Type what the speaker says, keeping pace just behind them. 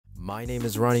My name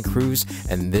is Ronnie Cruz,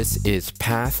 and this is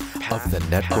Path of the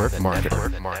Network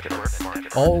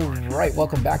Marketer. All right,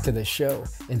 welcome back to the show.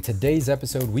 In today's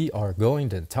episode, we are going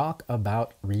to talk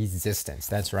about resistance.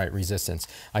 That's right, resistance.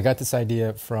 I got this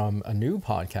idea from a new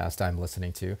podcast I'm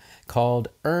listening to called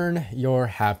Earn Your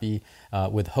Happy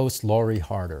with host Lori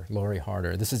Harder.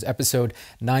 This is episode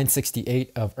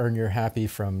 968 of Earn Your Happy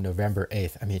from November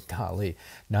 8th. I mean, golly,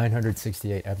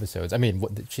 968 episodes. I mean,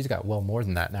 she's got well more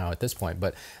than that now at this point,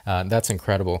 but that's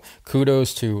incredible.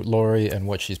 Kudos to Lori and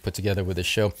what she's put together with this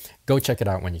show. Go check it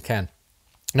out when you can.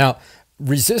 Now,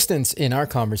 resistance in our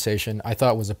conversation, I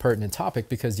thought was a pertinent topic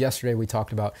because yesterday we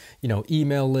talked about,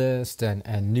 email lists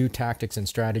and new tactics and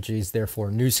strategies, therefore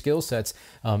new skill sets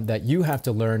that you have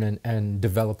to learn and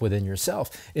develop within yourself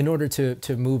in order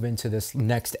to move into this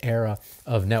next era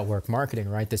of network marketing,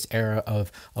 right? This era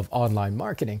of online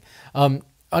marketing.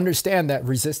 Understand that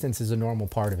resistance is a normal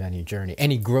part of any journey,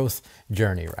 any growth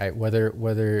journey, right?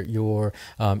 Whether you're,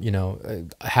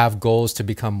 have goals to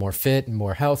become more fit and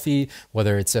more healthy,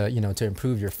 whether it's, to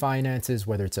improve your finances,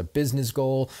 whether it's a business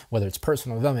goal, whether it's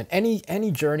personal development,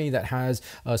 any journey that has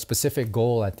a specific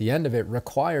goal at the end of it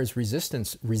requires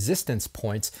resistance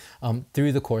points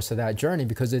through the course of that journey,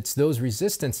 because it's those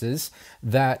resistances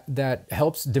that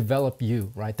helps develop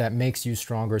you, right? That makes you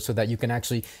stronger so that you can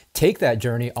actually take that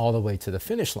journey all the way to the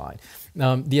finish line.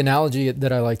 The analogy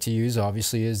that I like to use,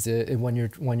 obviously, is when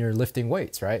you're lifting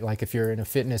weights, right? Like if you have a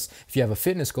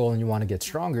fitness goal and you want to get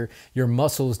stronger, your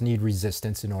muscles need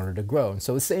resistance in order to grow. And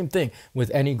so the same thing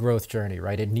with any growth journey,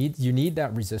 right? You need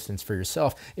that resistance for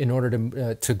yourself in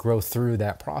order to grow through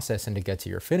that process and to get to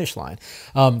your finish line.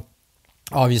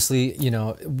 Obviously,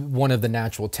 one of the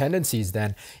natural tendencies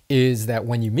then is that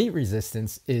when you meet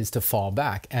resistance is to fall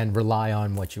back and rely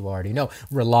on what you already know,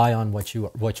 rely on what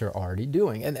you're already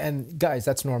doing. And guys,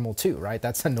 that's normal too, right?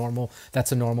 That's a normal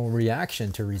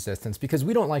reaction to resistance because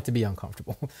we don't like to be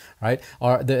uncomfortable, right?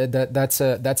 That's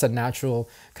a natural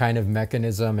kind of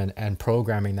mechanism and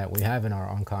programming that we have in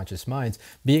our unconscious minds.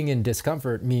 Being in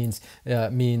discomfort means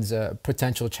a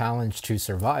potential challenge to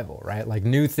survival, right? Like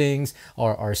new things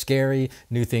are scary.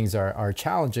 New things are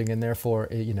challenging, and therefore,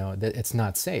 it's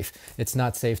not safe. It's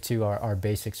not safe to our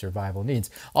basic survival needs.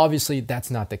 Obviously,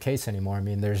 that's not the case anymore. I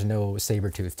mean, there's no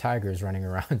saber-toothed tigers running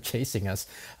around chasing us.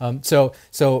 So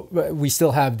we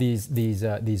still have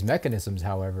these mechanisms,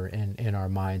 however, in our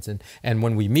minds. And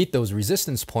when we meet those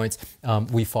resistance points,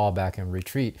 we fall back and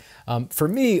retreat. For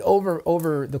me,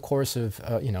 over the course of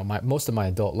most of my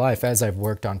adult life, as I've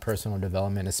worked on personal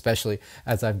development, especially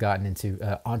as I've gotten into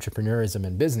entrepreneurism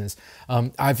and business,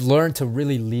 I've learned to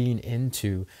really lean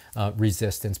into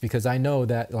resistance, because I know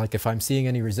that, like, if I'm seeing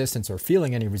any resistance or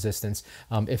feeling any resistance,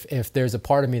 if there's a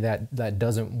part of me that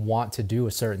doesn't want to do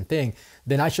a certain thing,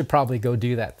 then I should probably go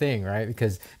do that thing, right?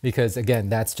 Because again,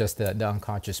 that's just the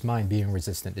unconscious mind being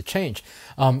resistant to change.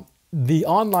 The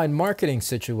online marketing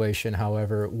situation,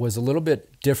 however, was a little bit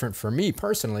different for me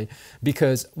personally,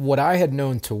 because what I had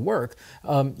known to work,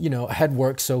 had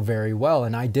worked so very well,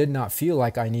 and I did not feel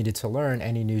like I needed to learn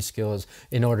any new skills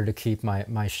in order to keep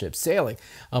my ship sailing.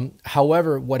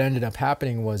 However, what ended up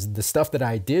happening was the stuff that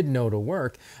I did know to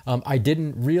work, I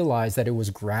didn't realize that it was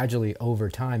gradually over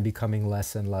time becoming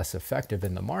less and less effective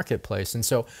in the marketplace. And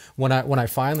so when I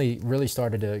finally really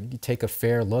started to take a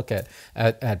fair look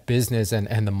at business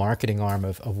and the marketing arm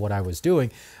of what I was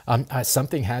doing,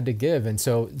 something had to give. And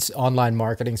so online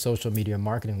marketing, social media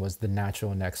marketing was the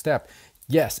natural next step.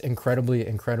 Yes,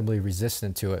 incredibly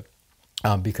resistant to it.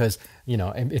 Because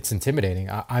it's intimidating.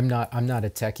 I'm not a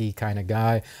techie kind of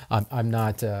guy. I'm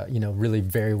not really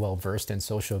very well versed in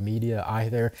social media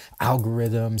either.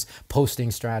 Algorithms, posting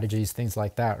strategies, things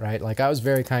like that, right? Like I was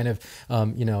very kind of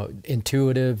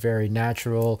intuitive, very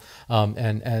natural,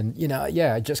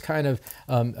 just kind of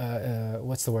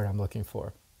what's the word I'm looking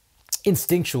for?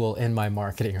 Instinctual in my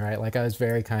marketing, right? Like I was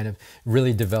very kind of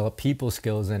really developed people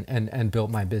skills and built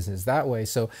my business that way.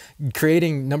 So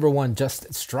creating, number one,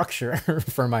 just structure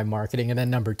for my marketing. And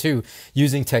then number two,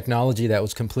 using technology that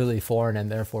was completely foreign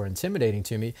and therefore intimidating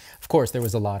to me. Of course, there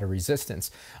was a lot of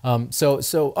resistance.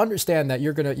 So understand that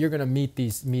you're gonna meet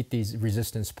these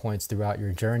resistance points throughout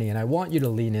your journey. And I want you to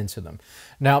lean into them.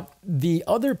 Now, the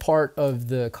other part of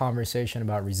the conversation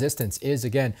about resistance is,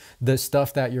 again, the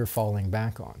stuff that you're falling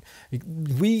back on.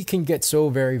 We can get so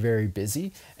very, very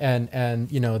busy, and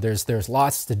there's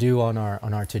lots to do on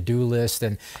our to-do list,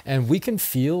 and we can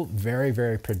feel very,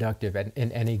 very productive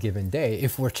in any given day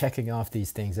if we're checking off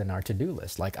these things in our to-do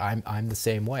list. Like I'm the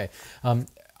same way.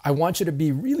 I want you to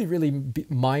be really, really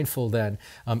mindful then,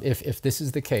 if this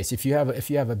is the case, if you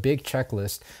have a big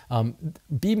checklist,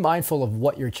 be mindful of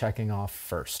what you're checking off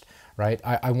first, right?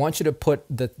 I want you to put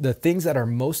the things that are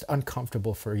most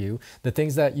uncomfortable for you, the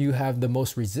things that you have the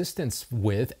most resistance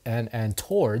with and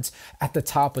towards at the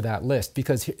top of that list.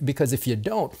 Because if you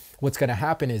don't, what's going to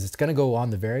happen is it's going to go on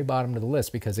the very bottom of the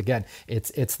list, because again,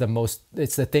 it's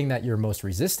the thing that you're most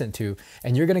resistant to,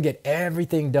 and you're going to get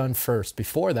everything done first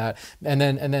before that, and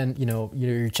then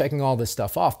you're checking all this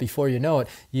stuff off. Before you know it,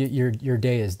 your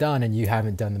day is done and you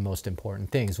haven't done the most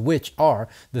important things, which are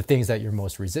the things that you're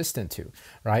most resistant to,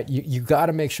 right? You got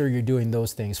to make sure you're doing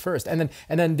those things first. And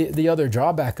then the other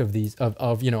drawback of these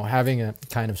of having a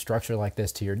kind of structure like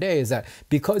this to your day is that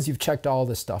because you've checked all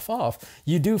this stuff off,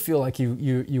 you do feel like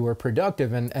you were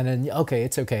productive, and then okay,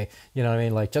 it's okay, you know what I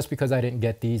mean? Like, just because I didn't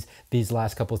get these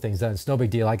last couple of things done, it's no big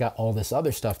deal. I got all this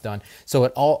other stuff done. So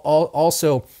it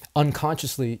also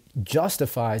unconsciously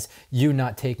justifies you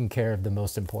not taking care of the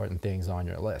most important things on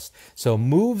your list. So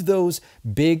move those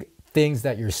big things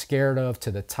that you're scared of to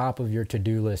the top of your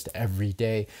to-do list every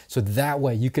day. So that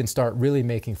way you can start really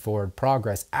making forward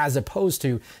progress, as opposed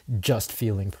to just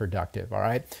feeling productive. All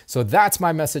right. So that's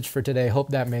my message for today.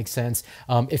 Hope that makes sense.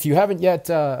 If you haven't yet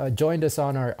joined us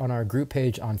on our group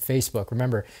page on Facebook,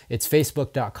 remember it's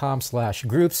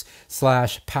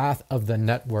facebook.com/groups/path of the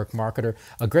network marketer.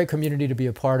 A great community to be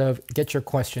a part of. Get your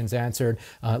questions answered,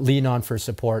 lean on for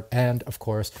support, and of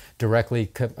course, directly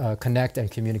connect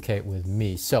and communicate with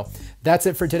me. So that's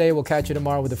it for today. We'll catch you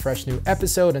tomorrow with a fresh new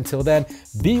episode. Until then,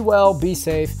 be well, be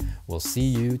safe. We'll see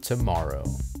you tomorrow.